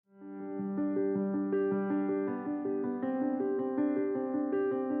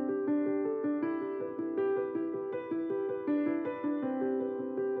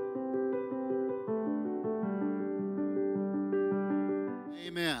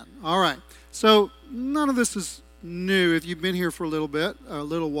Amen. All right. So none of this is new if you've been here for a little bit, a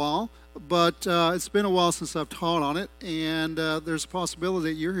little while, but it's been a while since I've taught on it, and there's a possibility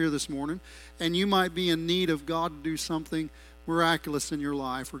that you're here this morning, and you might be in need of God to do something miraculous in your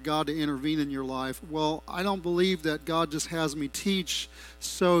life or God to intervene in your life. Well, I don't believe that God just has me teach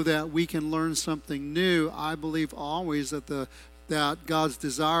so that we can learn something new. I believe always that God's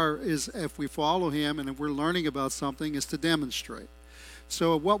desire is, if we follow Him and if we're learning about something, is to demonstrate.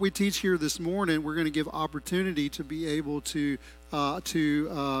 So what we teach here this morning, we're going to give opportunity to be able to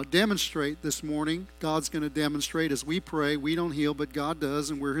demonstrate this morning. God's going to demonstrate as we pray. We don't heal, but God does,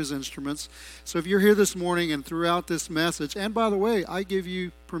 and we're His instruments. So if you're here this morning and throughout this message, and by the way, I give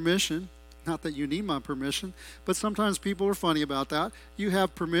you permission, not that you need my permission, but sometimes people are funny about that. You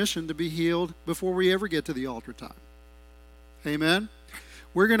have permission to be healed before we ever get to the altar time. Amen?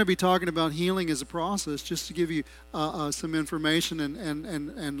 We're going to be talking about healing as a process, just to give you some information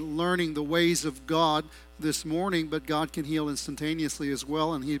and learning the ways of God this morning. But God can heal instantaneously as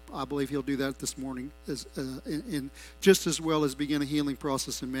well, and I believe He'll do that this morning just as well as begin a healing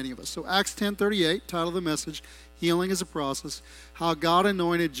process in many of us. So Acts 10:38, title of the message, Healing as a Process, how God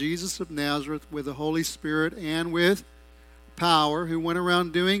anointed Jesus of Nazareth with the Holy Spirit and with power, who went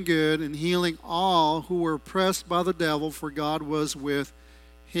around doing good and healing all who were oppressed by the devil, for God was with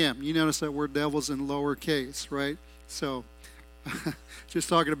Him. You notice that word devil's in lowercase, right? So, just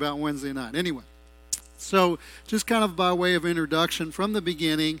talking about Wednesday night. Anyway, so just kind of by way of introduction, from the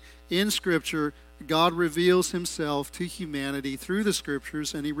beginning in Scripture, God reveals Himself to humanity through the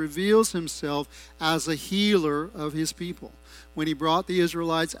Scriptures, and He reveals Himself as a healer of His people. When He brought the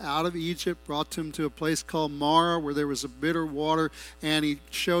Israelites out of Egypt, brought them to a place called Marah, where there was a bitter water, and He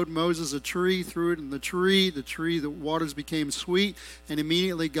showed Moses a tree, threw it in the tree, the waters became sweet, and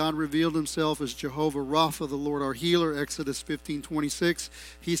immediately God revealed Himself as Jehovah Rapha, the Lord our healer, Exodus 15:26.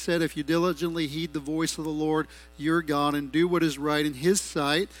 He said, if you diligently heed the voice of the Lord your God and do what is right in His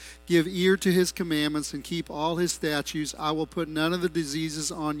sight, give ear to His commandments and keep all His statutes, I will put none of the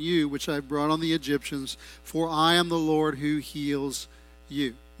diseases on you which I brought on the Egyptians, for I am the Lord who heals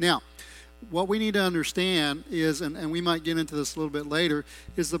you. Now, what we need to understand is, and we might get into this a little bit later,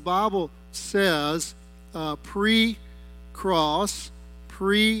 is the Bible says pre-cross,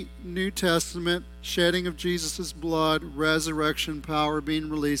 pre-New Testament, shedding of Jesus' blood, resurrection power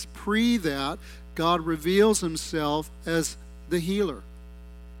being released, pre that, God reveals Himself as the healer.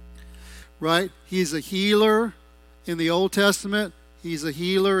 Right? He's a healer in the Old Testament. He's a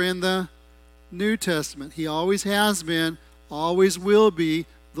healer in the New Testament. He always has been, always will be,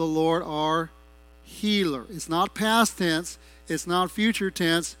 the Lord our healer. It's not past tense. It's not future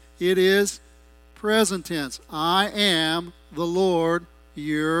tense. It is present tense. I am the Lord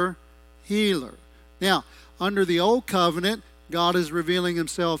your healer. Now, under the Old Covenant, God is revealing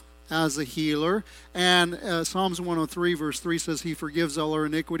Himself as a healer. And Psalms 103 verse 3 says He forgives all our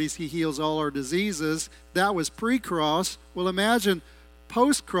iniquities, He heals all our diseases. That was pre-cross. Well, imagine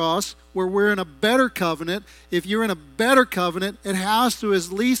post-cross, where we're in a better covenant. If you're in a better covenant, it has to at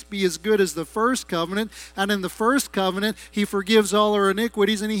least be as good as the first covenant. And in the first covenant, He forgives all our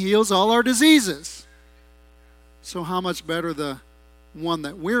iniquities and He heals all our diseases. So how much better the one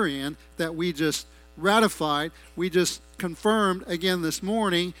that we're in, that we just ratified, we just confirmed again this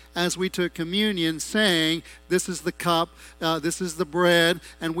morning as we took communion, saying this is the cup, this is the bread,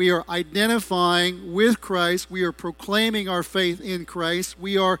 and we are identifying with Christ. We are proclaiming our faith in Christ.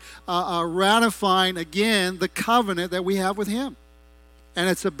 We are ratifying again the covenant that we have with Him, and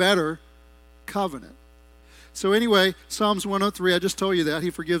it's a better covenant. So anyway, Psalms 103, I just told you that. He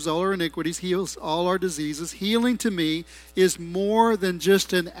forgives all our iniquities, heals all our diseases. Healing to me is more than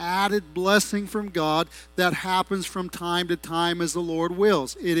just an added blessing from God that happens from time to time as the Lord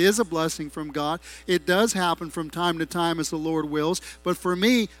wills. It is a blessing from God. It does happen from time to time as the Lord wills. But for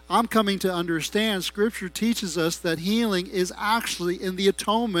me, I'm coming to understand Scripture teaches us that healing is actually in the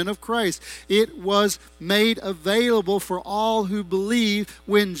atonement of Christ. It was made available for all who believe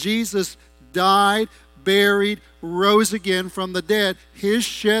when Jesus died, buried, rose again from the dead. His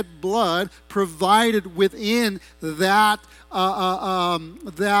shed blood provided within that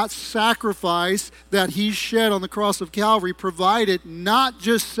sacrifice that He shed on the cross of Calvary, provided not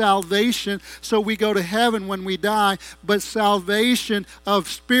just salvation so we go to heaven when we die, but salvation of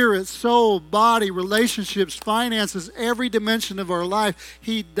spirit, soul, body, relationships, finances, every dimension of our life.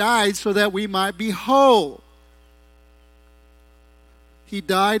 He died so that we might be whole. He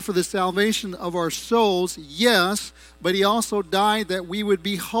died for the salvation of our souls, yes, but he also died that we would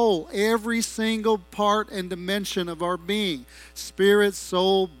be whole, every single part and dimension of our being. Spirit,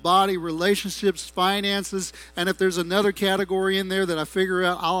 soul, body, relationships, finances, and if there's another category in there that I figure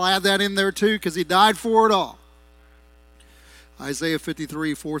out, I'll add that in there too, because he died for it all. Isaiah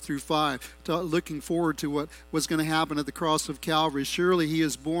 53, 4 through 5, looking forward to what was going to happen at the cross of Calvary. Surely he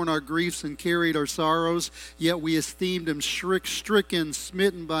has borne our griefs and carried our sorrows, yet we esteemed him stricken,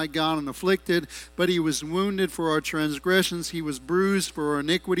 smitten by God, and afflicted. But he was wounded for our transgressions, he was bruised for our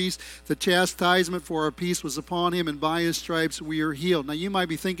iniquities. The chastisement for our peace was upon him, and by his stripes we are healed. Now you might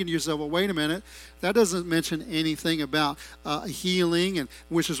be thinking to yourself, well, wait a minute. That doesn't mention anything about healing, and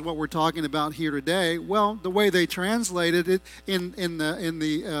which is what we're talking about here today. Well, the way they translated it in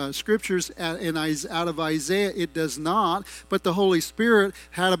the scriptures out of Isaiah, it does not. But the Holy Spirit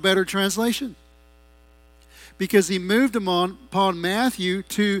had a better translation, because he moved upon Matthew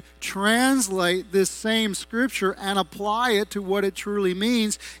to translate this same scripture and apply it to what it truly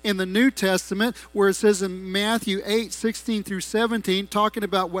means in the New Testament, where it says in Matthew 8, 16 through 17, talking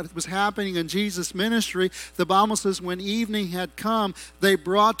about what was happening in Jesus' ministry, the Bible says, when evening had come, they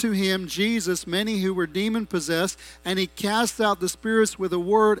brought to him, Jesus, many who were demon-possessed, and he cast out the spirits with a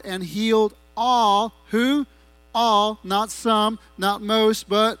word and healed all. Who? All, not some, not most,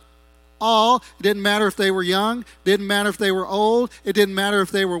 but all. It didn't matter if they were young, didn't matter if they were old, it didn't matter if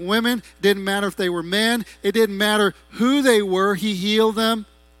they were women, didn't matter if they were men, it didn't matter who they were, he healed them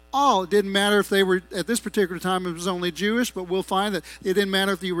all. It didn't matter if they were, at this particular time it was only Jewish, but we'll find that it didn't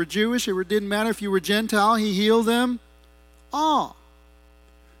matter if you were Jewish, it didn't matter if you were Gentile, he healed them all.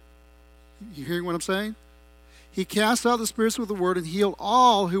 You hearing what I'm saying? He cast out the spirits with the word and healed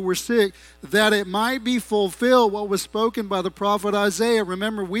all who were sick, that it might be fulfilled what was spoken by the prophet Isaiah.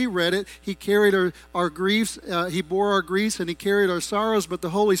 Remember, we read it. He carried our griefs, he bore our griefs, and he carried our sorrows. But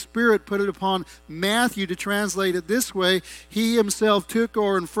the Holy Spirit put it upon Matthew to translate it this way: he himself took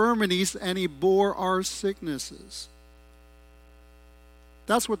our infirmities and he bore our sicknesses.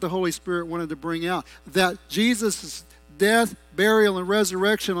 That's what the Holy Spirit wanted to bring out. That Jesus' death, burial, and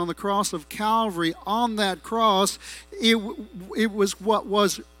resurrection on the cross of Calvary, on that cross, it was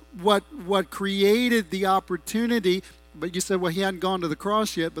what created the opportunity. But you said, well, he hadn't gone to the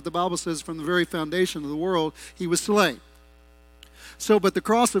cross yet, but the Bible says from the very foundation of the world, he was slain. So, but the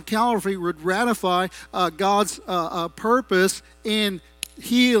cross of Calvary would ratify God's purpose in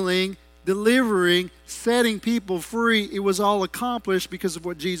healing, delivering, setting people free. It was all accomplished because of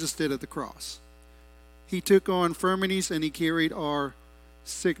what Jesus did at the cross. He took our infirmities and he carried our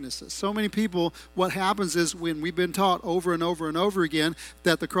sicknesses. So many people, what happens is, when we've been taught over and over and over again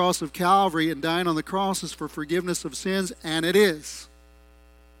that the cross of Calvary and dying on the cross is for forgiveness of sins, and it is.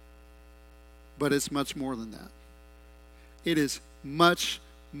 But it's much more than that. It is much,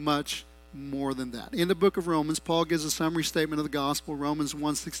 much more than that. In the book of Romans, Paul gives a summary statement of the gospel, Romans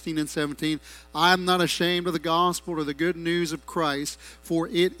 1, 16 and 17. I am not ashamed of the gospel or the good news of Christ, for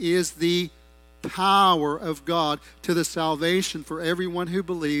it is the power of God to the salvation for everyone who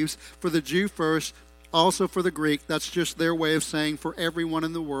believes, for the Jew first, also for the Greek. That's just their way of saying for everyone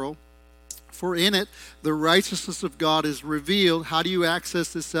in the world. For in it, the righteousness of God is revealed. How do you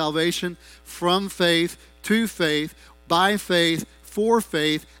access this salvation? From faith to faith, by faith, for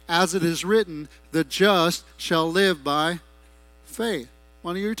faith, as it is written, the just shall live by faith.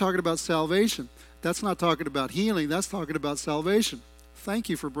 Well, you're talking about salvation. That's not talking about healing. That's talking about salvation. Thank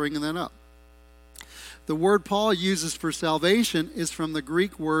you for bringing that up. The word Paul uses for salvation is from the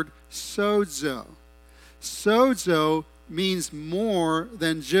Greek word sozo. Sozo means more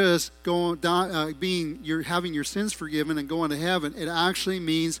than just having your sins forgiven and going to heaven. It actually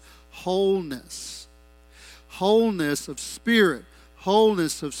means wholeness. Wholeness of spirit,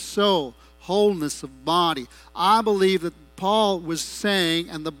 wholeness of soul, wholeness of body. I believe that Paul was saying,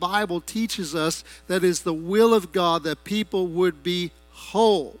 and the Bible teaches us, that is the will of God that people would be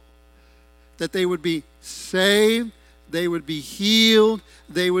whole. That they would be saved, they would be healed,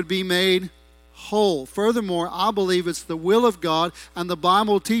 they would be made whole. Furthermore, I believe it's the will of God, and the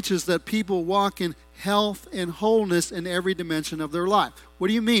Bible teaches that people walk in health and wholeness in every dimension of their life. What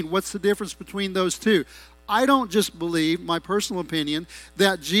do you mean? What's the difference between those two? I don't just believe, my personal opinion,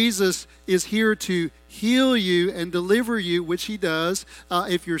 that Jesus is here to heal you and deliver you, which he does.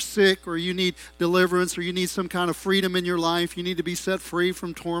 If you're sick or you need deliverance or you need some kind of freedom in your life, you need to be set free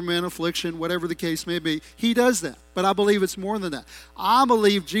from torment, affliction, whatever the case may be. He does that. But I believe it's more than that. I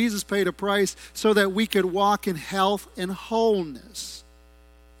believe Jesus paid a price so that we could walk in health and wholeness.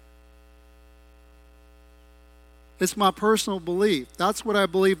 It's my personal belief. That's what I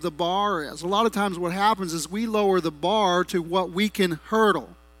believe the bar is. A lot of times what happens is we lower the bar to what we can hurdle.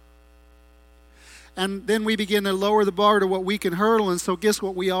 And then we begin to lower the bar to what we can hurdle, and so guess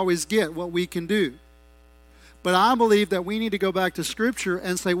what we always get? What we can do. But I believe that we need to go back to Scripture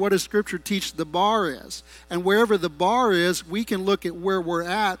and say, what does Scripture teach the bar is? And wherever the bar is, we can look at where we're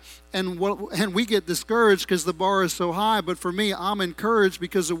at, and we get discouraged because the bar is so high. But for me, I'm encouraged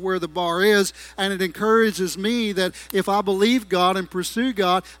because of where the bar is, and it encourages me that if I believe God and pursue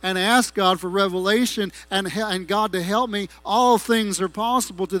God and ask God for revelation and God to help me, all things are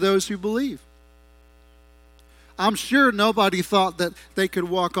possible to those who believe. I'm sure nobody thought that they could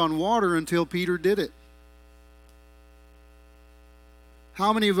walk on water until Peter did it.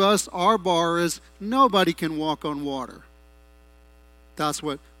 How many of us, our bar is nobody can walk on water? That's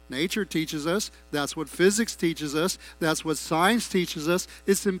what nature teaches us. That's what physics teaches us. That's what science teaches us.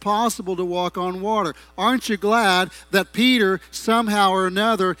 It's impossible to walk on water. Aren't you glad that Peter, somehow or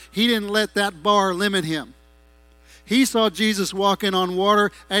another, he didn't let that bar limit him? He saw Jesus walking on water,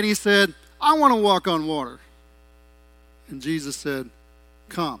 and he said, I want to walk on water. And Jesus said,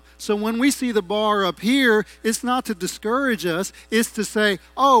 come. So when we see the bar up here, it's not to discourage us. It's to say,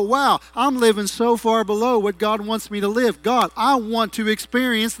 oh, wow, I'm living so far below what God wants me to live. God, I want to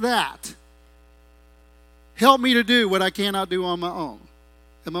experience that. Help me to do what I cannot do on my own.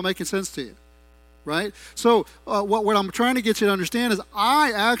 Am I making sense to you? Right? So what I'm trying to get you to understand is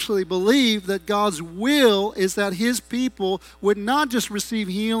I actually believe that God's will is that His people would not just receive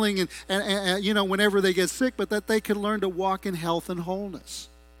healing and whenever they get sick, but that they could learn to walk in health and wholeness.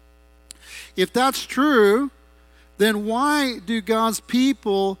 If that's true, then why do God's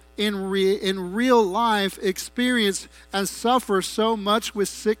people in real life experience and suffer so much with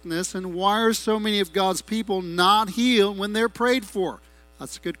sickness, and why are so many of God's people not healed when they're prayed for?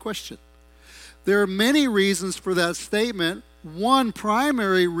 That's a good question. There are many reasons for that statement. One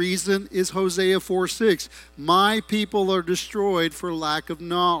primary reason is Hosea 4:6. My people are destroyed for lack of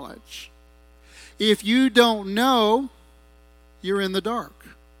knowledge. If you don't know, you're in the dark.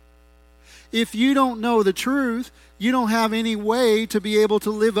 If you don't know the truth, you don't have any way to be able to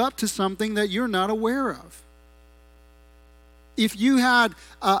live up to something that you're not aware of. If you had,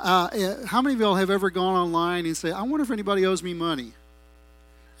 how many of y'all have ever gone online and say, I wonder if anybody owes me money?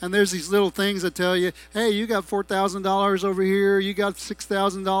 And there's these little things that tell you, hey, you got $4,000 over here, you got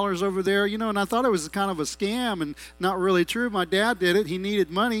 $6,000 over there, and I thought it was kind of a scam and not really true. My dad did it. He needed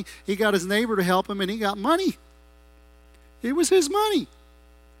money. He got his neighbor to help him, and he got money. It was his money.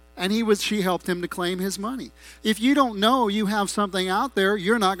 And she helped him to claim his money. If you don't know you have something out there,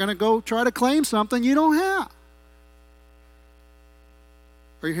 you're not going to go try to claim something you don't have.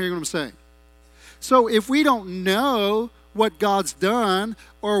 Are you hearing what I'm saying? So if we don't know what God's done,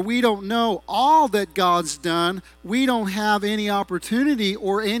 or we don't know all that God's done, we don't have any opportunity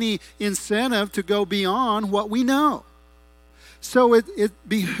or any incentive to go beyond what we know. So it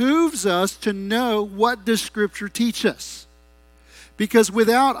behooves us to know, what does Scripture teach us? Because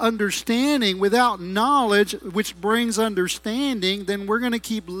without understanding, without knowledge, which brings understanding, then we're going to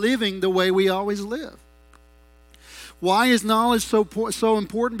keep living the way we always live. Why is knowledge so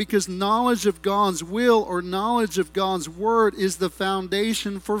important? Because knowledge of God's will or knowledge of God's word is the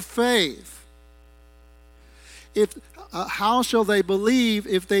foundation for faith. How shall they believe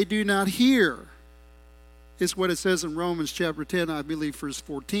if they do not hear? Is what it says in Romans chapter 10, I believe, verse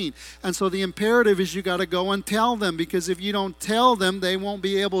 14. And so the imperative is you got to go and tell them, because if you don't tell them, they won't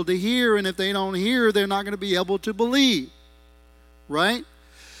be able to hear, and if they don't hear, they're not going to be able to believe. Right?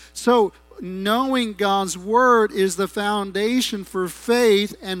 So knowing God's word is the foundation for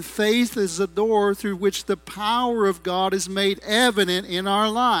faith, and faith is the door through which the power of God is made evident in our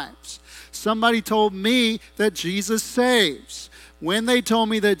lives. Somebody told me that Jesus saves. When they told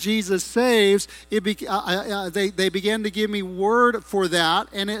me that Jesus saves, they began to give me word for that,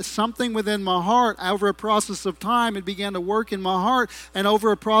 and it's something within my heart. Over a process of time, it began to work in my heart, and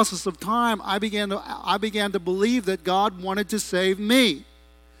over a process of time, I began to believe that God wanted to save me.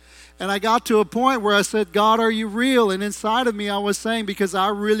 And I got to a point where I said, God, are you real? And inside of me I was saying, because I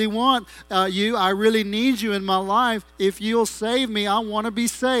really want you, I really need you in my life. If you'll save me, I want to be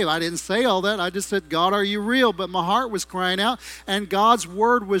saved. I didn't say all that. I just said, God, are you real? But my heart was crying out, and God's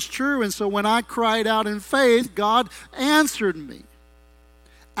word was true. And so when I cried out in faith, God answered me.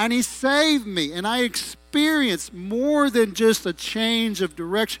 And He saved me. And I experienced more than just a change of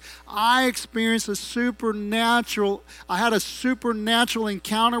direction. I experienced I had a supernatural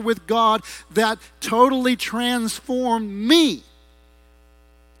encounter with God that totally transformed me.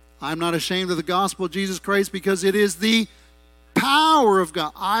 I'm not ashamed of the gospel of Jesus Christ, because it is the power of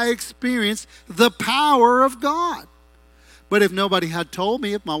God. I experienced the power of God. But if nobody had told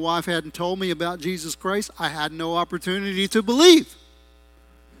me, if my wife hadn't told me about Jesus Christ, I had no opportunity to believe.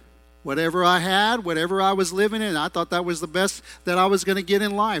 Whatever I had, whatever I was living in, I thought that was the best that I was going to get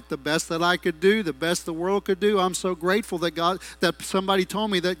in life, the best that I could do, the best the world could do. I'm so grateful that somebody told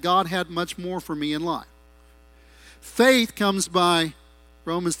me that God had much more for me in life. Faith comes by,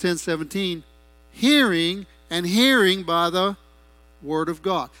 Romans 10:17, hearing, and hearing by the Word of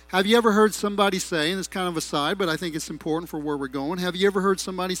God. Have you ever heard somebody say, and it's kind of a side, but I think it's important for where we're going. Have you ever heard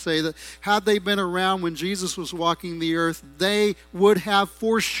somebody say that had they been around when Jesus was walking the earth, they would have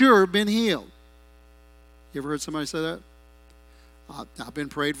for sure been healed? You ever heard somebody say that? I've been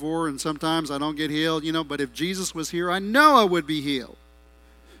prayed for, and sometimes I don't get healed, but if Jesus was here, I know I would be healed.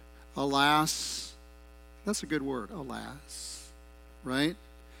 Alas, that's a good word, alas, right?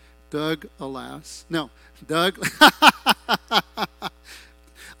 Doug, alas. No, Doug,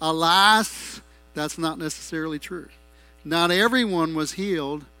 alas, that's not necessarily true. Not everyone was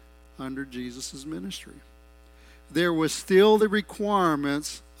healed under Jesus' ministry. There was still the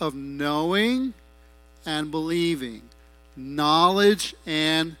requirements of knowing and believing, knowledge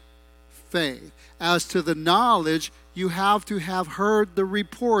and faith. As to the knowledge, you have to have heard the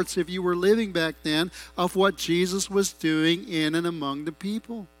reports, if you were living back then, of what Jesus was doing in and among the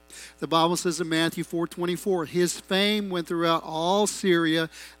people. The Bible says in Matthew 4:24, his fame went throughout all Syria,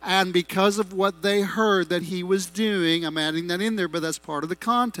 and because of what they heard that he was doing, I'm adding that in there, but that's part of the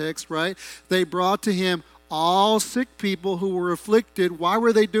context, right? They brought to him all sick people who were afflicted. Why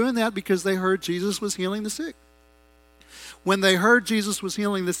were they doing that? Because they heard Jesus was healing the sick. When they heard Jesus was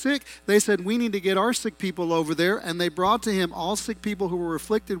healing the sick, they said, we need to get our sick people over there. And they brought to him all sick people who were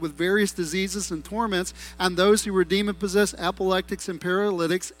afflicted with various diseases and torments, and those who were demon-possessed, epileptics, and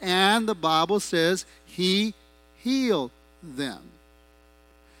paralytics. And the Bible says he healed them.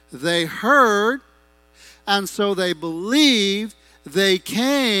 They heard, and so they believed, they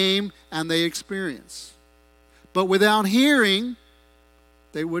came, and they experienced. But without hearing,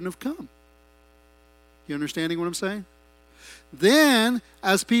 they wouldn't have come. You understanding what I'm saying? Then,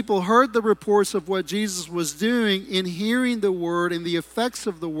 as people heard the reports of what Jesus was doing in hearing the word and the effects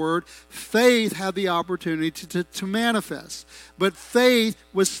of the word, faith had the opportunity to manifest. But faith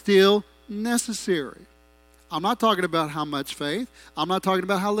was still necessary. I'm not talking about how much faith. I'm not talking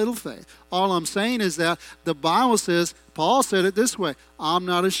about how little faith. All I'm saying is that the Bible says, Paul said it this way, I'm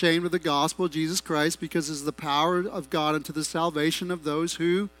not ashamed of the gospel of Jesus Christ because it's the power of God unto the salvation of those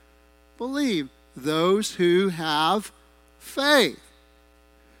who believe, those who have faith.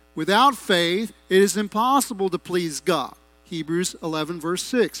 Without faith, it is impossible to please God. Hebrews 11 verse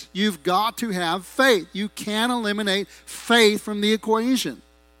 6. You've got to have faith. You can't eliminate faith from the equation.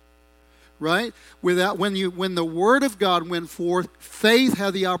 Right? When the Word of God went forth, faith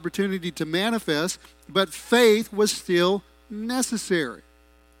had the opportunity to manifest, but faith was still necessary.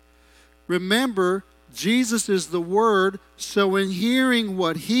 Remember, Jesus is the Word, so in hearing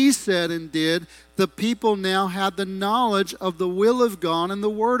what He said and did, the people now had the knowledge of the will of God and the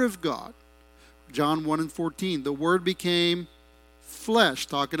Word of God. John 1:14, the Word became flesh,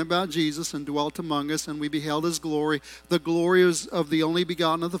 talking about Jesus, and dwelt among us, and we beheld His glory. The glory is of the only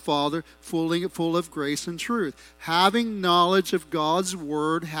begotten of the Father, full of grace and truth. Having knowledge of God's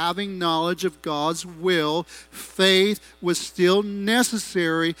Word, having knowledge of God's will, faith was still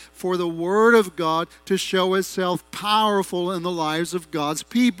necessary for the Word of God to show itself powerful in the lives of God's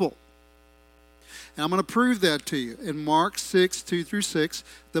people. And I'm going to prove that to you. In Mark 6, 2 through 6,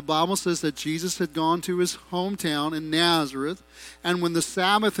 the Bible says that Jesus had gone to his hometown in Nazareth, and when the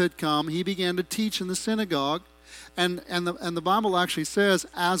Sabbath had come, he began to teach in the synagogue, and the Bible actually says,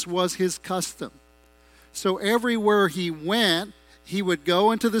 as was his custom. So everywhere he went, he would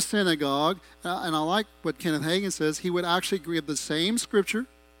go into the synagogue, and I like what Kenneth Hagin says, he would actually give the same scripture,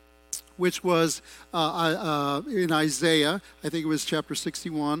 which was in Isaiah, I think it was chapter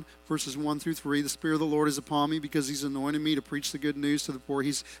 61, verses 1 through 3. The Spirit of the Lord is upon me because He's anointed me to preach the good news to the poor.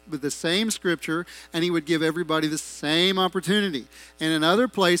 He's with the same scripture, and He would give everybody the same opportunity. And in other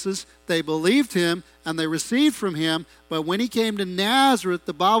places, they believed Him and they received from Him. But when He came to Nazareth,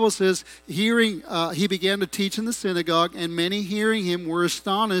 the Bible says, He began to teach in the synagogue, and many hearing Him were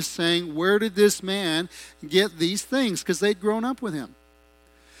astonished, saying, where did this man get these things? Because they'd grown up with Him.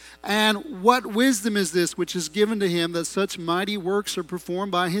 And what wisdom is this which is given to him that such mighty works are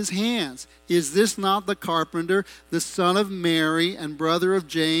performed by his hands? Is this not the carpenter, the son of Mary, and brother of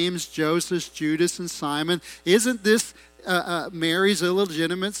James, Joseph, Judas, and Simon? Isn't this Mary's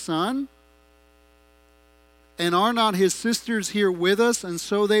illegitimate son? And are not his sisters here with us? And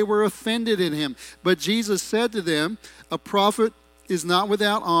so they were offended in him. But Jesus said to them, a prophet is not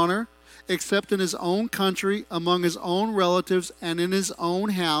without honor, except in his own country, among his own relatives, and in his own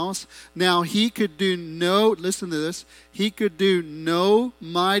house. Now he could do listen to this, he could do no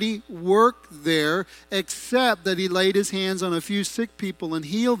mighty work there, except that he laid his hands on a few sick people and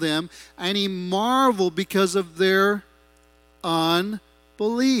healed them, and he marveled because of their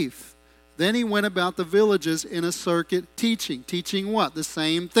unbelief. Then he went about the villages in a circuit teaching. Teaching what? The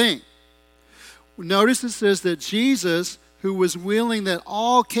same thing. Notice it says that Jesus, who was willing that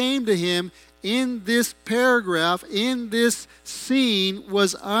all came to him, in this paragraph, in this scene,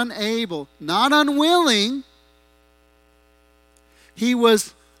 was unable, not unwilling, he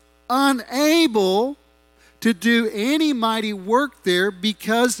was unable to do any mighty work there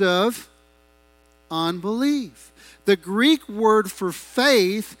because of unbelief. The Greek word for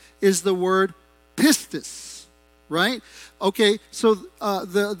faith is the word pistis, right? Okay, so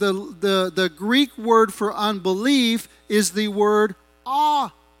the Greek word for unbelief is the word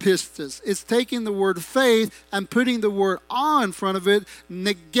apistis. It's taking the word faith and putting the word "a" in front of it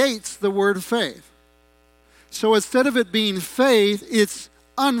negates the word faith. So instead of it being faith, it's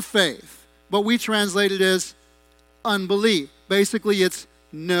unfaith. But we translate it as unbelief. Basically, it's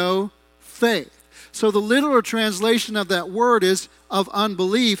no faith. So the literal translation of that word of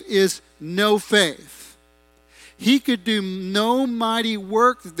unbelief is no faith. He could do no mighty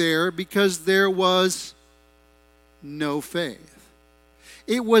work there because there was no faith.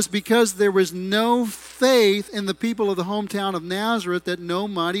 It was because there was no faith in the people of the hometown of Nazareth that no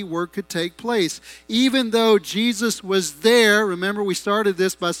mighty work could take place. Even though Jesus was there, remember we started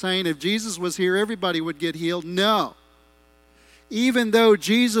this by saying if Jesus was here, everybody would get healed. No. Even though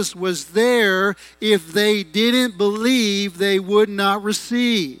Jesus was there, if they didn't believe, they would not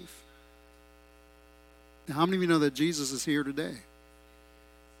receive. Now, how many of you know that Jesus is here today?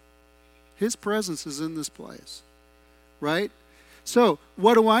 His presence is in this place, right? So,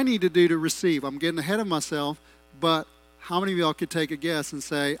 what do I need to do to receive? I'm getting ahead of myself, but how many of y'all could take a guess and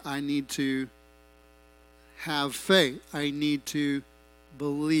say, I need to have faith. I need to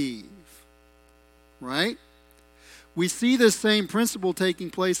believe, right? We see this same principle taking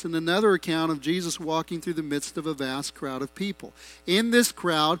place in another account of Jesus walking through the midst of a vast crowd of people. In this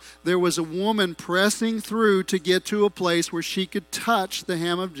crowd, there was a woman pressing through to get to a place where she could touch the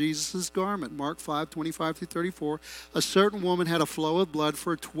hem of Jesus' garment. Mark 5:25-34. A certain woman had a flow of blood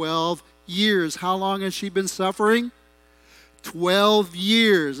for 12 years. How long has she been suffering? 12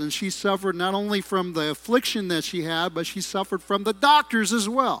 years. And she suffered not only from the affliction that she had, but she suffered from the doctors as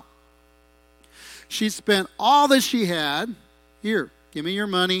well. She spent all that she had. Here, give me your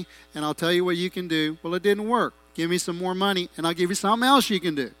money, and I'll tell you what you can do. Well, it didn't work. Give me some more money, and I'll give you something else you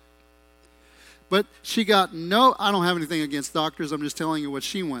can do. But she got I don't have anything against doctors. I'm just telling you what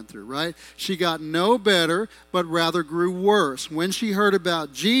she went through, right? She got no better, but rather grew worse. When she heard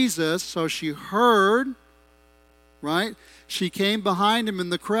about Jesus, so she heard, right? She came behind him in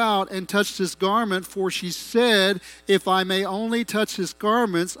the crowd and touched his garment, for she said, if I may only touch his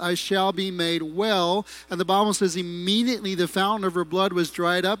garments, I shall be made well. And the Bible says immediately the fountain of her blood was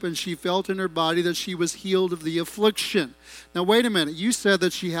dried up, and she felt in her body that she was healed of the affliction. Now wait a minute, you said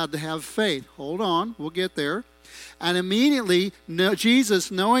that she had to have faith. Hold on, we'll get there. And immediately,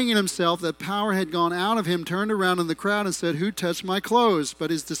 Jesus, knowing in himself that power had gone out of him, turned around in the crowd and said, who touched my clothes? But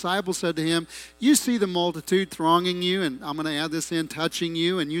his disciples said to him, you see the multitude thronging you, and I'm going to add this in, touching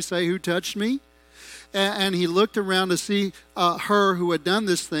you, and you say, who touched me? And he looked around to see her who had done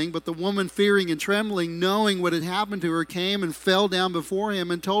this thing. But the woman, fearing and trembling, knowing what had happened to her, came and fell down before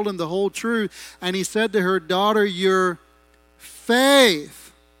him and told him the whole truth. And he said to her, daughter, your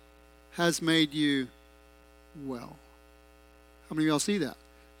faith has made you well. How many of y'all see that?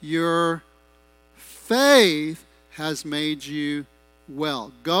 Your faith has made you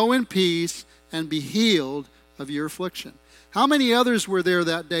well. Go in peace and be healed of your affliction. How many others were there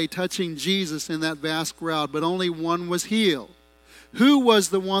that day touching Jesus in that vast crowd, but only one was healed? Who was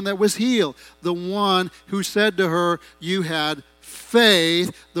the one that was healed? The one who said to her, you had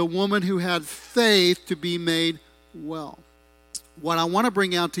faith. The woman who had faith to be made well. What I want to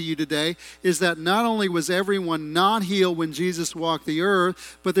bring out to you today is that not only was everyone not healed when Jesus walked the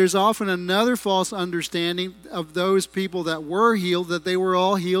earth, but there's often another false understanding of those people that were healed, that they were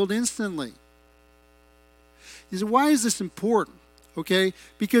all healed instantly. You say, why is this important? Okay,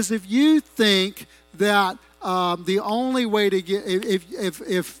 because if you think that the only way to get,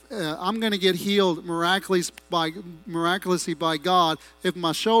 if I'm going to get healed miraculously by God, if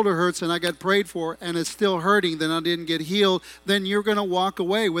my shoulder hurts and I got prayed for and it's still hurting, then I didn't get healed, then you're going to walk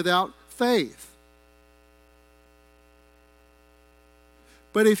away without faith.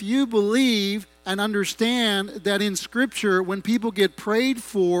 But if you believe and understand that in Scripture, when people get prayed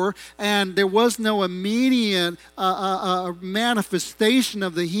for and there was no immediate manifestation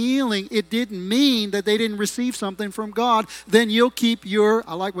of the healing, it didn't mean that they didn't receive something from God. Then you'll keep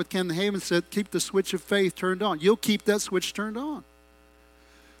I like what Ken Haman said, keep the switch of faith turned on. You'll keep that switch turned on.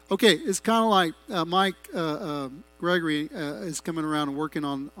 Okay, it's kind of like Mike Gregory is coming around and working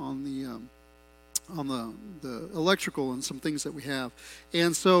on the electrical and some things that we have.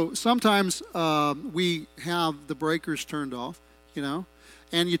 And so sometimes we have the breakers turned off,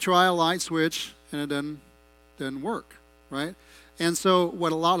 and you try a light switch and it doesn't work, right? And so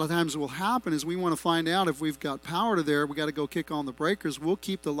what a lot of times will happen is we want to find out if we've got power to there, we got to go kick on the breakers. We'll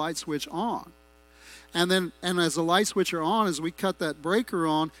keep the light switch on. And as the light switch are on, as we cut that breaker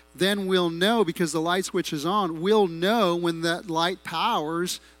on, then we'll know, because the light switch is on, we'll know when that light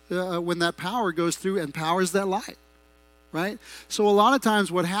powers, when that power goes through and powers that light, right? So a lot of times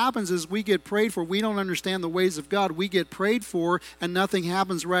what happens is we get prayed for. We don't understand the ways of God. We get prayed for and nothing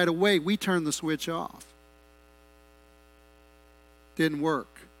happens right away. We turn the switch off. Didn't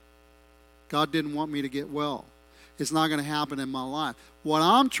work. God didn't want me to get well. It's not going to happen in my life. What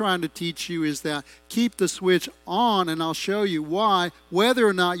I'm trying to teach you is that keep the switch on, and I'll show you why, whether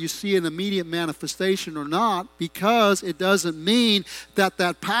or not you see an immediate manifestation or not, because it doesn't mean that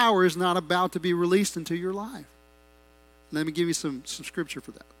that power is not about to be released into your life. Let me give you some scripture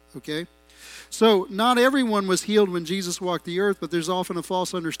for that, okay? So not everyone was healed when Jesus walked the earth, but there's often a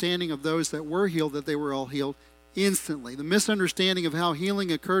false understanding of those that were healed that they were all healed instantly. The misunderstanding of how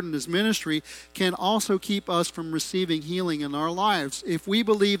healing occurred in his ministry can also keep us from receiving healing in our lives. If we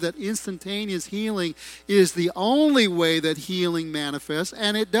believe that instantaneous healing is the only way that healing manifests,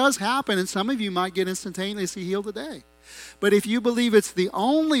 and it does happen, and some of you might get instantaneously healed today. But if you believe it's the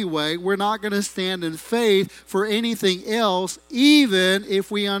only way, we're not going to stand in faith for anything else, even if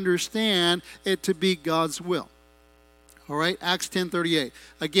we understand it to be God's will. All right, Acts 10:38.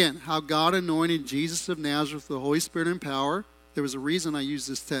 Again, how God anointed Jesus of Nazareth with the Holy Spirit and power. There was a reason I used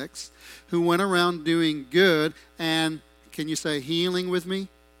this text. Who went around doing good and, can you say healing with me?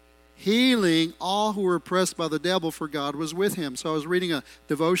 Healing all who were oppressed by the devil, for God was with him. So I was reading a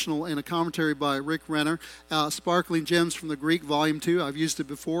devotional and a commentary by Rick Renner, Sparkling Gems from the Greek, Volume 2. I've used it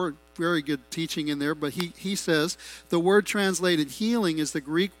before. Very good teaching in there. But he says the word translated healing is the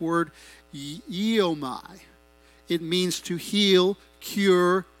Greek word iomai. It means to heal,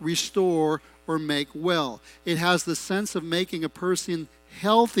 cure, restore, or make well. It has the sense of making a person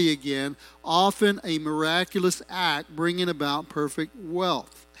healthy again, often a miraculous act bringing about perfect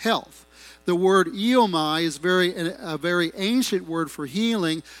health. The word iomai is a very ancient word for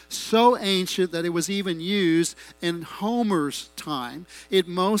healing, so ancient that it was even used in Homer's time. It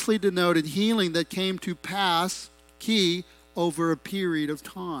mostly denoted healing that came to pass, over a period of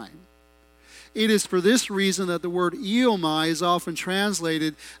time. It is for this reason that the word iomai is often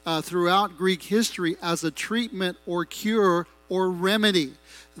translated throughout Greek history as a treatment or cure or remedy.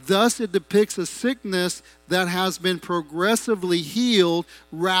 Thus, it depicts a sickness that has been progressively healed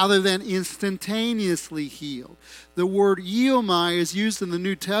rather than instantaneously healed. The word iomai is used in the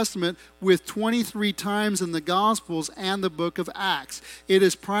New Testament with 23 times in the Gospels and the book of Acts. It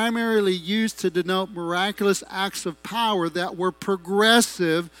is primarily used to denote miraculous acts of power that were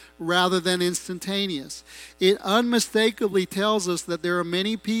progressive rather than instantaneous. It unmistakably tells us that there are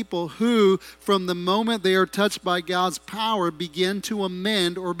many people who, from the moment they are touched by God's power, begin to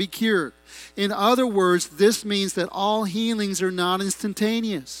amend or be cured. In other words, this means that all healings are not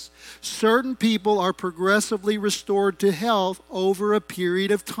instantaneous. Certain people are progressively restored to health over a period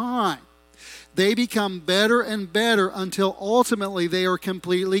of time. They become better and better until ultimately they are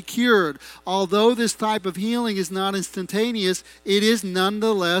completely cured. Although this type of healing is not instantaneous, it is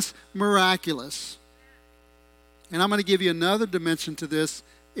nonetheless miraculous. And I'm going to give you another dimension to this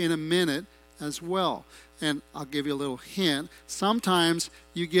in a minute as well. And I'll give you a little hint. Sometimes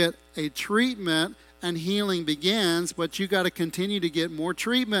you get a treatment and healing begins, but you got to continue to get more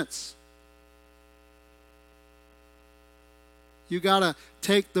treatments. You got to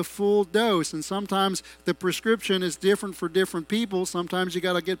take the full dose, and sometimes the prescription is different for different people. Sometimes you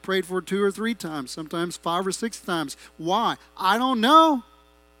got to get prayed for 2 or 3 times, sometimes 5 or 6 times. Why? I don't know.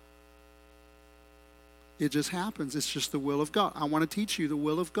 It just happens. It's just the will of God. I want to teach you the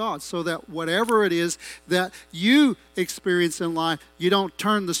will of God so that whatever it is that you experience in life, you don't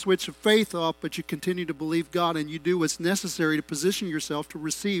turn the switch of faith off, but you continue to believe God and you do what's necessary to position yourself to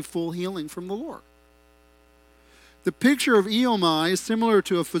receive full healing from the Lord. The picture of iomai is similar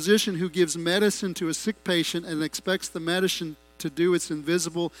to a physician who gives medicine to a sick patient and expects the medicine to do its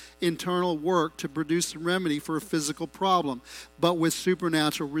invisible internal work to produce a remedy for a physical problem, but with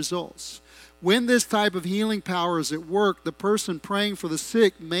supernatural results. When this type of healing power is at work, the person praying for the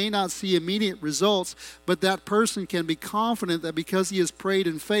sick may not see immediate results, but that person can be confident that because he has prayed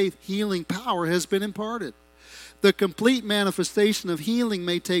in faith, healing power has been imparted. The complete manifestation of healing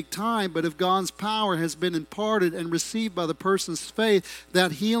may take time, but if God's power has been imparted and received by the person's faith,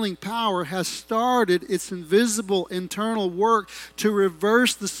 that healing power has started its invisible internal work to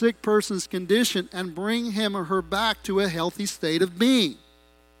reverse the sick person's condition and bring him or her back to a healthy state of being.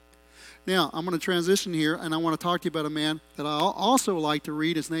 Now, I'm going to transition here, and I want to talk to you about a man that I also like to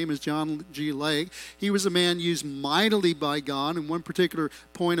read. His name is John G. Lake. He was a man used mightily by God in one particular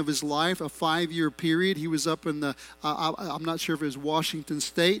point of his life, a 5-year period. He was up in the, I'm not sure if it was Washington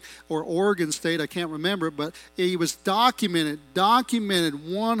State or Oregon State, I can't remember, but he was documented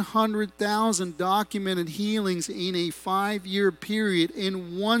 100,000 documented healings in a 5-year period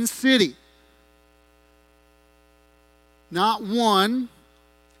in one city. Not one,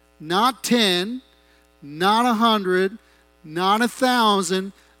 not 10, not 100, not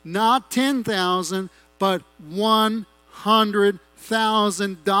 1,000, not 10,000, but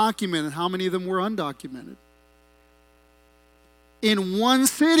 100,000 documented. How many of them were undocumented? In one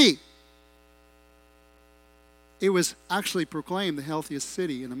city. It was actually proclaimed the healthiest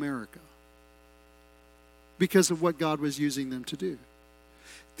city in America because of what God was using them to do.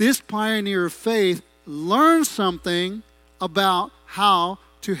 This pioneer of faith learned something about how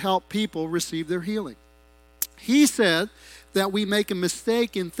to help people receive their healing. He said that we make a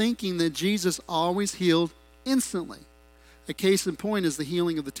mistake in thinking that Jesus always healed instantly. A case in point is the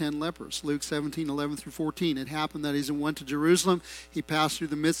healing of the 10 lepers, Luke 17:11-14. It happened that as he went to Jerusalem, he passed through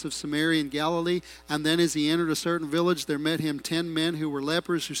the midst of Samaria and Galilee, and then as he entered a certain village, there met him 10 men who were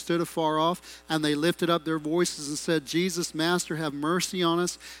lepers who stood afar off, and they lifted up their voices and said, Jesus, Master, have mercy on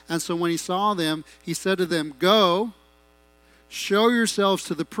us. And so when he saw them, he said to them, Go, show yourselves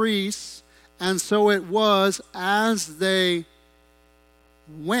to the priests. And so it was as they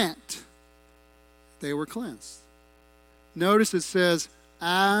went, they were cleansed. Notice it says,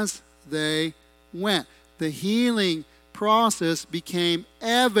 as they went. The healing process became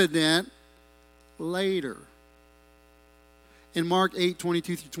evident later. In Mark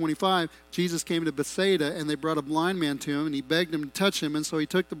 8:22-25, Jesus came to Bethsaida, and they brought a blind man to him, and he begged him to touch him. And so he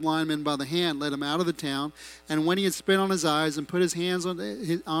took the blind man by the hand, led him out of the town. And when he had spit on his eyes and put his hands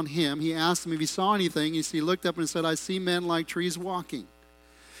on him, he asked him if he saw anything. He looked up and said, I see men like trees walking.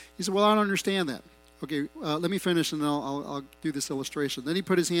 He said, well, I don't understand that. Okay, let me finish, and then I'll do this illustration. Then he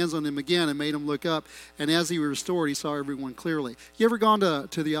put his hands on him again and made him look up. And as he was restored, he saw everyone clearly. You ever gone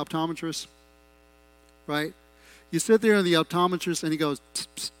to the optometrist? Right? You sit there in the optometrist, and he goes, psst,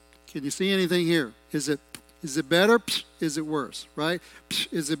 psst, can you see anything here? Is it better? Psst, is it worse? Right?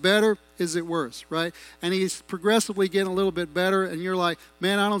 Psst, is it better? Is it worse? Right? And he's progressively getting a little bit better, and you're like,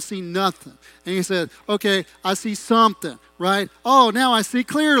 man, I don't see nothing. And he said, okay, I see something. Right? Oh, now I see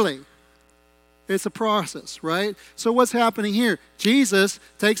clearly. It's a process, right? So what's happening here? Jesus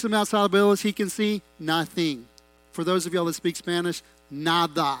takes him outside the village. He can see nothing. For those of y'all that speak Spanish,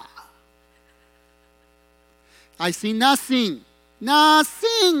 nada. I see nothing.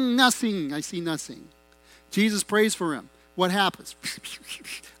 Nothing. Nothing. I see nothing. Jesus prays for him. What happens?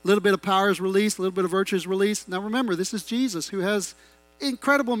 A little bit of power is released. A little bit of virtue is released. Now remember, this is Jesus who has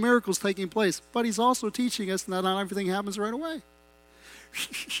incredible miracles taking place. But he's also teaching us that not everything happens right away.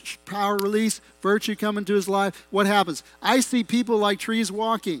 Power release, virtue coming to his life. What happens? I see people like trees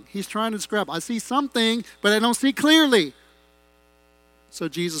walking. He's trying to describe. I see something, but I don't see clearly. So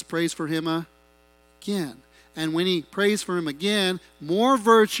Jesus prays for him again. And when he prays for him again, more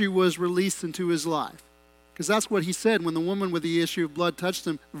virtue was released into his life. Because that's what he said when the woman with the issue of blood touched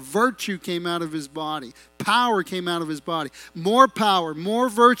him. Virtue came out of his body. Power came out of his body. More power, more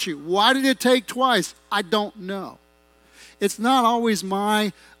virtue. Why did it take twice? I don't know. It's not always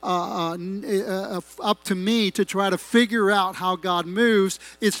up to me to try to figure out how God moves.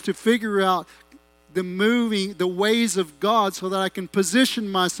 It's to figure out the ways of God so that I can position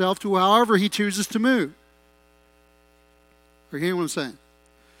myself to however he chooses to move. Are you hearing what I'm saying?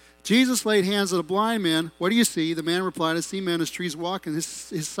 Jesus laid hands on a blind man. What do you see? The man replied, I see men as trees walking.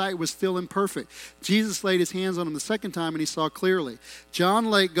 His sight was still imperfect. Jesus laid his hands on him the second time, and he saw clearly.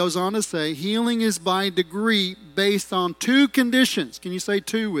 John Lake goes on to say, healing is by degree based on 2 conditions. Can you say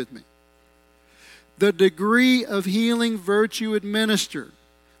 2 with me? The degree of healing virtue administered.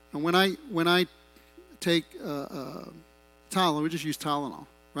 And when I take Tylenol, we just use Tylenol,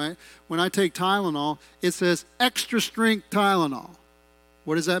 right? When I take Tylenol, it says extra strength Tylenol.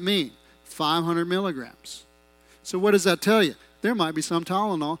 What does that mean? 500 milligrams. So what does that tell you? There might be some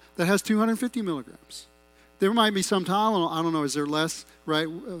Tylenol that has 250 milligrams. There might be some Tylenol, I don't know, is there less, right?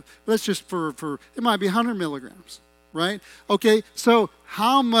 Let's just it might be 100 milligrams, right? Okay, so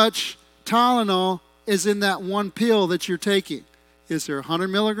how much Tylenol is in that one pill that you're taking? Is there 100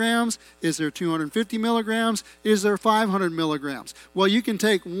 milligrams? Is there 250 milligrams? Is there 500 milligrams? Well, you can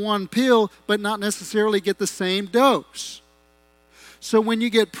take one pill, but not necessarily get the same dose. So when you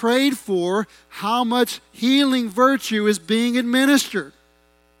get prayed for, how much healing virtue is being administered?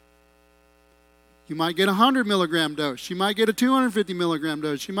 You might get a 100 milligram dose. You might get a 250 milligram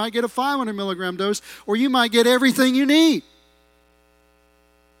dose. You might get a 500 milligram dose, or you might get everything you need.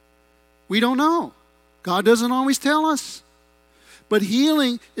 We don't know. God doesn't always tell us. But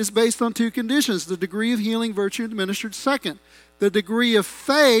healing is based on two conditions. The degree of healing virtue administered. Second, the degree of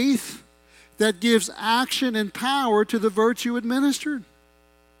faith that gives action and power to the virtue administered.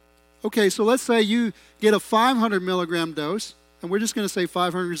 Okay, so let's say you get a 500 milligram dose, and we're just going to say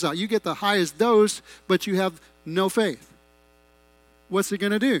 500 is out. You get the highest dose, but you have no faith. What's it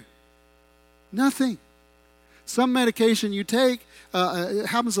going to do? Nothing. Some medication you take, it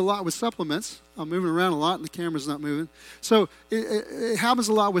happens a lot with supplements. I'm moving around a lot and the camera's not moving. So it happens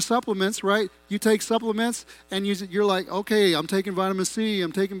a lot with supplements, right? You take supplements and you're like, okay, I'm taking vitamin C,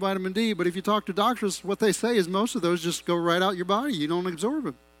 I'm taking vitamin D. But if you talk to doctors, what they say is most of those just go right out your body. You don't absorb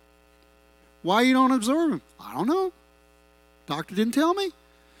them. Why you don't absorb them? I don't know. Doctor didn't tell me.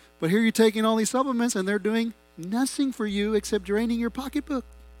 But here you're taking all these supplements and they're doing nothing for you except draining your pocketbook.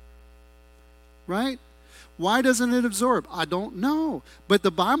 Right? Why doesn't it absorb? I don't know. But the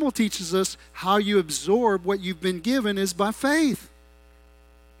Bible teaches us how you absorb what you've been given is by faith.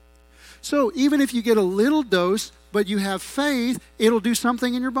 So even if you get a little dose, but you have faith, it'll do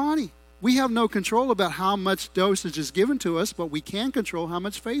something in your body. We have no control about how much dosage is given to us, but we can control how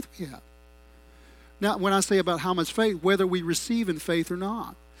much faith we have. Now, when I say about how much faith, whether we receive in faith or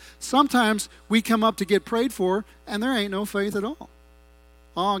not. Sometimes we come up to get prayed for, and there ain't no faith at all.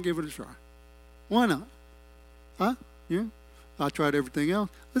 Oh, I'll give it a try. Why not? Huh? Yeah. I tried everything else.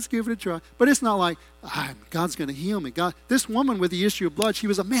 Let's give it a try. But it's not like, God's going to heal me. God, this woman with the issue of blood, she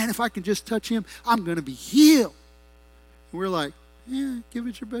was a man, if I can just touch him, I'm going to be healed. And we're like, yeah, give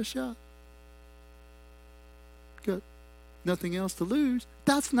it your best shot. Got nothing else to lose.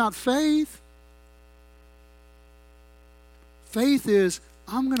 That's not faith. Faith is,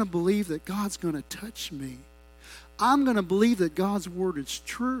 I'm going to believe that God's going to touch me. I'm going to believe that God's word is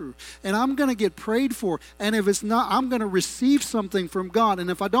true. And I'm going to get prayed for. And if it's not, I'm going to receive something from God. And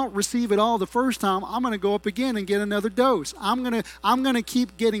if I don't receive it all the first time, I'm going to go up again and get another dose. I'm going to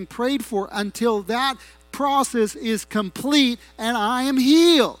keep getting prayed for until that process is complete and I am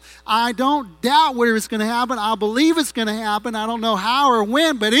healed. I don't doubt where it's going to happen. I believe it's going to happen. I don't know how or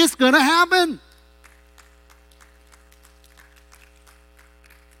when, but it's going to happen.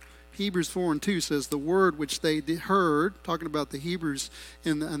 Hebrews 4:2 says, the word which they heard, talking about the Hebrews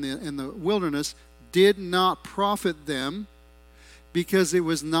in the wilderness, did not profit them because it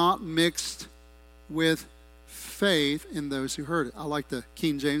was not mixed with faith in those who heard it. I like the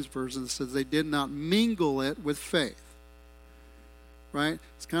King James Version that says they did not mingle it with faith. Right?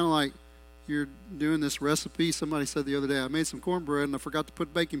 It's kind of like you're doing this recipe. Somebody said the other day, I made some cornbread and I forgot to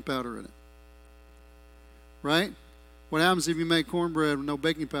put baking powder in it. Right? What happens if you make cornbread with no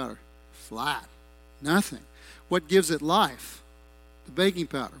baking powder? Flat. Nothing. What gives it life? The baking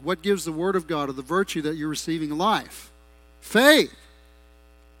powder. What gives the Word of God or the virtue that you're receiving life? Faith.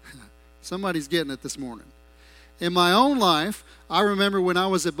 Somebody's getting it this morning. In my own life, I remember when I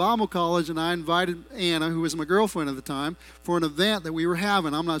was at Bible college and I invited Anna, who was my girlfriend at the time, for an event that we were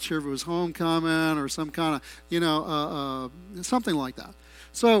having. I'm not sure if it was homecoming or some kind of, something like that.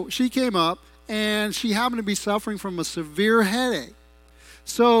 So she came up and she happened to be suffering from a severe headache.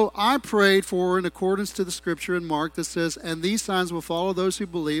 So I prayed for her in accordance to the scripture in Mark that says, and these signs will follow those who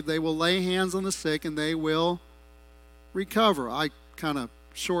believe. They will lay hands on the sick and they will recover. I kind of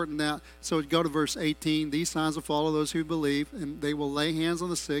shortened that. So go to verse 18. These signs will follow those who believe and they will lay hands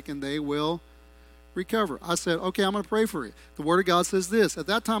on the sick and they will recover. I said, okay, I'm going to pray for you. The Word of God says this. At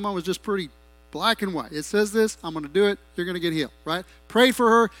that time I was just pretty black and white. It says this. I'm going to do it. You're going to get healed, right? Pray for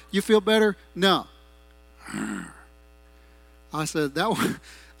her. You feel better? No. I said,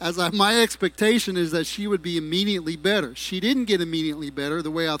 my expectation is that she would be immediately better. She didn't get immediately better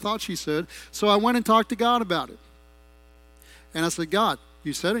the way I thought she should. So I went and talked to God about it. And I said, God,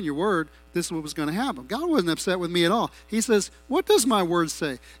 you said in your word this is what was going to happen. God wasn't upset with me at all. He says, what does my word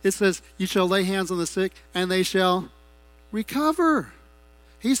say? It says, you shall lay hands on the sick and they shall recover.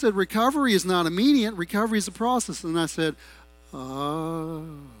 He said, recovery is not immediate. Recovery is a process. And I said, oh.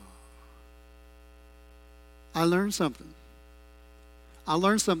 I learned something. I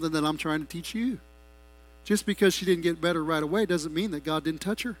learned something that I'm trying to teach you. Just because she didn't get better right away doesn't mean that God didn't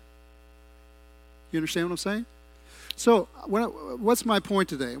touch her. You understand what I'm saying? So what's my point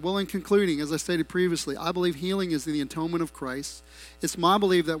today? Well, in concluding, as I stated previously, I believe healing is in the atonement of Christ. It's my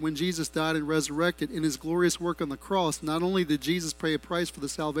belief that when Jesus died and resurrected in his glorious work on the cross, not only did Jesus pay a price for the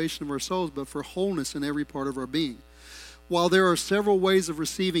salvation of our souls, but for wholeness in every part of our being. While there are several ways of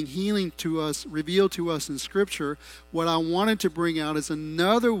receiving healing to us, revealed to us in Scripture, what I wanted to bring out is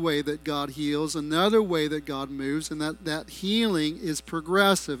another way that God heals, another way that God moves, and that healing is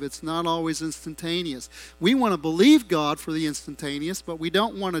progressive. It's not always instantaneous. We want to believe God for the instantaneous, but we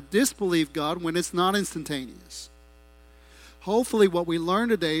don't want to disbelieve God when it's not instantaneous. Hopefully what we learn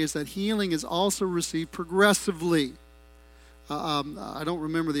today is that healing is also received progressively. I don't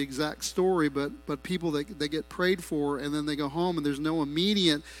remember the exact story, but people that they get prayed for and then they go home and there's no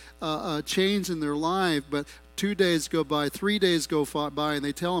immediate change in their life, but 2 days go by, 3 days go by, and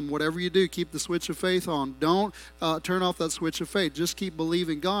they tell them, whatever you do, keep the switch of faith on. Don't turn off that switch of faith. Just keep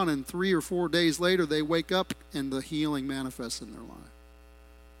believing God, and 3 or 4 days later they wake up and the healing manifests in their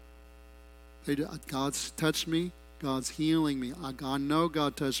life. God's touched me. God's healing me. I know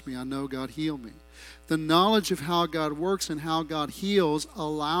God touched me. I know God healed me. The knowledge of how God works and how God heals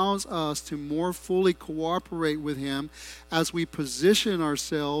allows us to more fully cooperate with Him as we position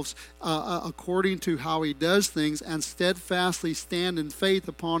ourselves according to how He does things and steadfastly stand in faith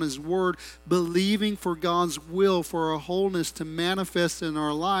upon His Word, believing for God's will for our wholeness to manifest in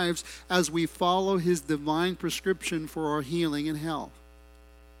our lives as we follow His divine prescription for our healing and health.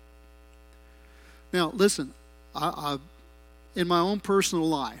 Now, listen, in my own personal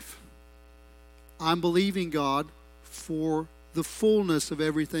life, I'm believing God for the fullness of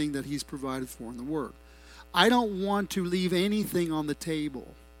everything that He's provided for in the Word. I don't want to leave anything on the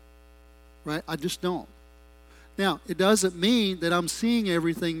table, right? I just don't. Now, it doesn't mean that I'm seeing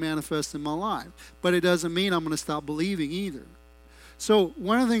everything manifest in my life, but it doesn't mean I'm going to stop believing either. So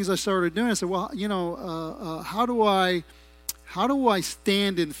one of the things I started doing, I said, well, how do I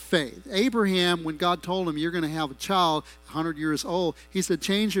stand in faith? Abraham, when God told him, you're going to have a child, 100 years old, he said,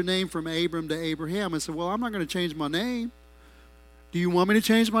 change your name from Abram to Abraham. I said, well, I'm not going to change my name. Do you want me to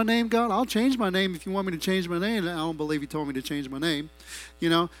change my name, God? I'll change my name if you want me to change my name. I don't believe He told me to change my name,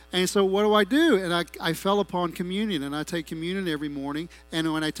 And so what do? And I fell upon communion, and I take communion every morning.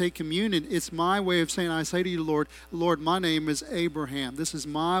 And when I take communion, it's my way of saying, I say to you, Lord, my name is Abraham. This is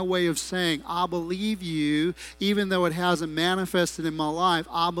my way of saying, I believe you, even though it hasn't manifested in my life.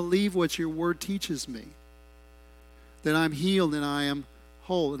 I believe what your word teaches me, that I'm healed and I am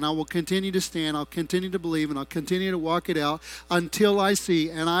whole, and I will continue to stand, I'll continue to believe, and I'll continue to walk it out until I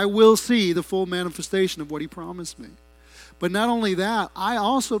see, and I will see the full manifestation of what He promised me. But not only that, I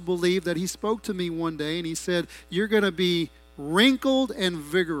also believe that He spoke to me one day and He said, you're going to be wrinkled and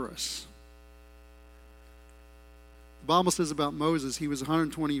vigorous. The Bible says about Moses, he was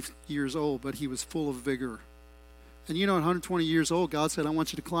 120 years old, but he was full of vigor. And at 120 years old, God said, I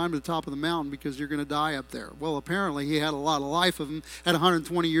want you to climb to the top of the mountain because you're going to die up there. Well, apparently he had a lot of life of him at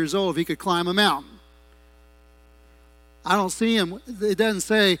 120 years old if he could climb a mountain. I don't see him. It doesn't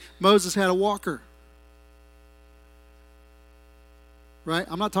say Moses had a walker. Right?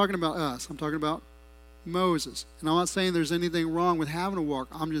 I'm not talking about us. I'm talking about Moses. And I'm not saying there's anything wrong with having a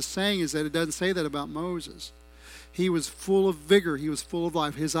walker. I'm just saying is that it doesn't say that about Moses. He was full of vigor. He was full of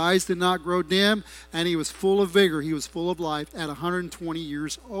life. His eyes did not grow dim, and he was full of vigor. He was full of life at 120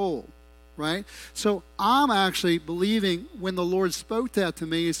 years old, right? So I'm actually believing when the Lord spoke that to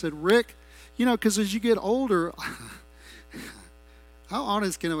me, He said, Rick, because as you get older, how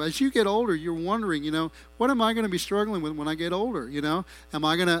honest can I? As you get older, you're wondering, what am I going to be struggling with when I get older? Am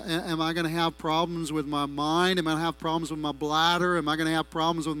I going to have problems with my mind? Am I going to have problems with my bladder? Am I going to have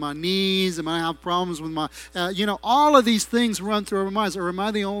problems with my knees? Am I going to have problems with my, all of these things run through our minds. Or am I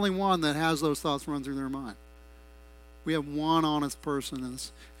the only one that has those thoughts run through their mind? We have one honest person, and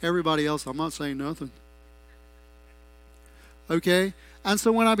it's everybody else. I'm not saying nothing. Okay? And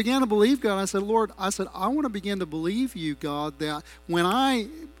so when I began to believe God, I said, Lord, I want to begin to believe you, God, that when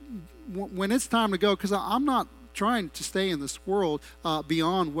it's time to go, because I'm not trying to stay in this world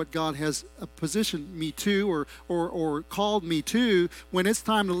beyond what God has positioned me to or called me to. When it's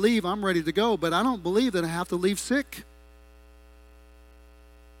time to leave, I'm ready to go, but I don't believe that I have to leave sick.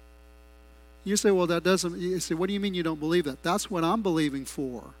 You say, well, you say, what do you mean you don't believe that? That's what I'm believing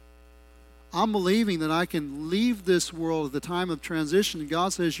for. I'm believing that I can leave this world at the time of transition.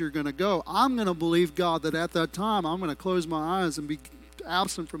 God says you're going to go. I'm going to believe, God, that at that time I'm going to close my eyes and be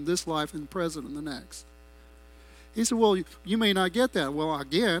absent from this life and present in the next. He said, well, you may not get that. Well,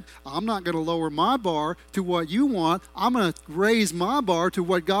 again, I'm not going to lower my bar to what you want. I'm going to raise my bar to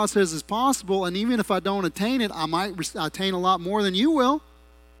what God says is possible. And even if I don't attain it, I might attain a lot more than you will.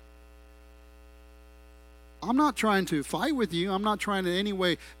 I'm not trying to fight with you. I'm not trying to in any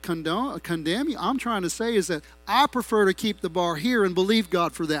way condemn you. I'm trying to say is that I prefer to keep the bar here and believe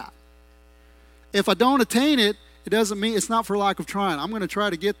God for that. If I don't attain it, it doesn't mean it's not for lack of trying. I'm going to try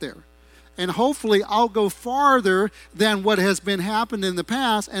to get there. And hopefully I'll go farther than what has been happened in the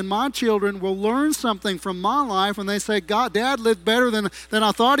past, and my children will learn something from my life when they say, God, Dad lived better than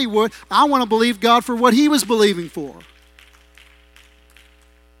I thought he would. I want to believe God for what he was believing for.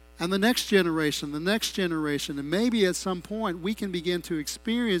 And the next generation, and maybe at some point we can begin to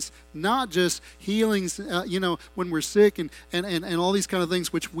experience not just healings, when we're sick and all these kind of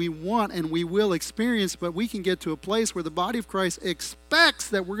things which we want and we will experience, but we can get to a place where the body of Christ expects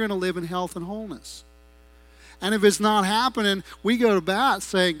that we're going to live in health and wholeness. And if it's not happening, we go to bat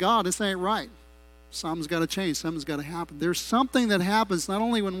saying, God, this ain't right. Something's got to change. Something's got to happen. There's something that happens not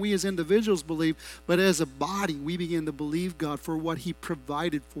only when we as individuals believe, but as a body, we begin to believe God for what he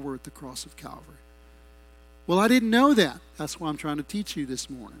provided for at the cross of Calvary. Well, I didn't know that. That's why I'm trying to teach you this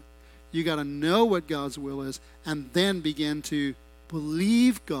morning. You got to know what God's will is and then begin to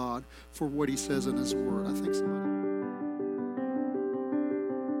believe God for what he says in his word. I think somebody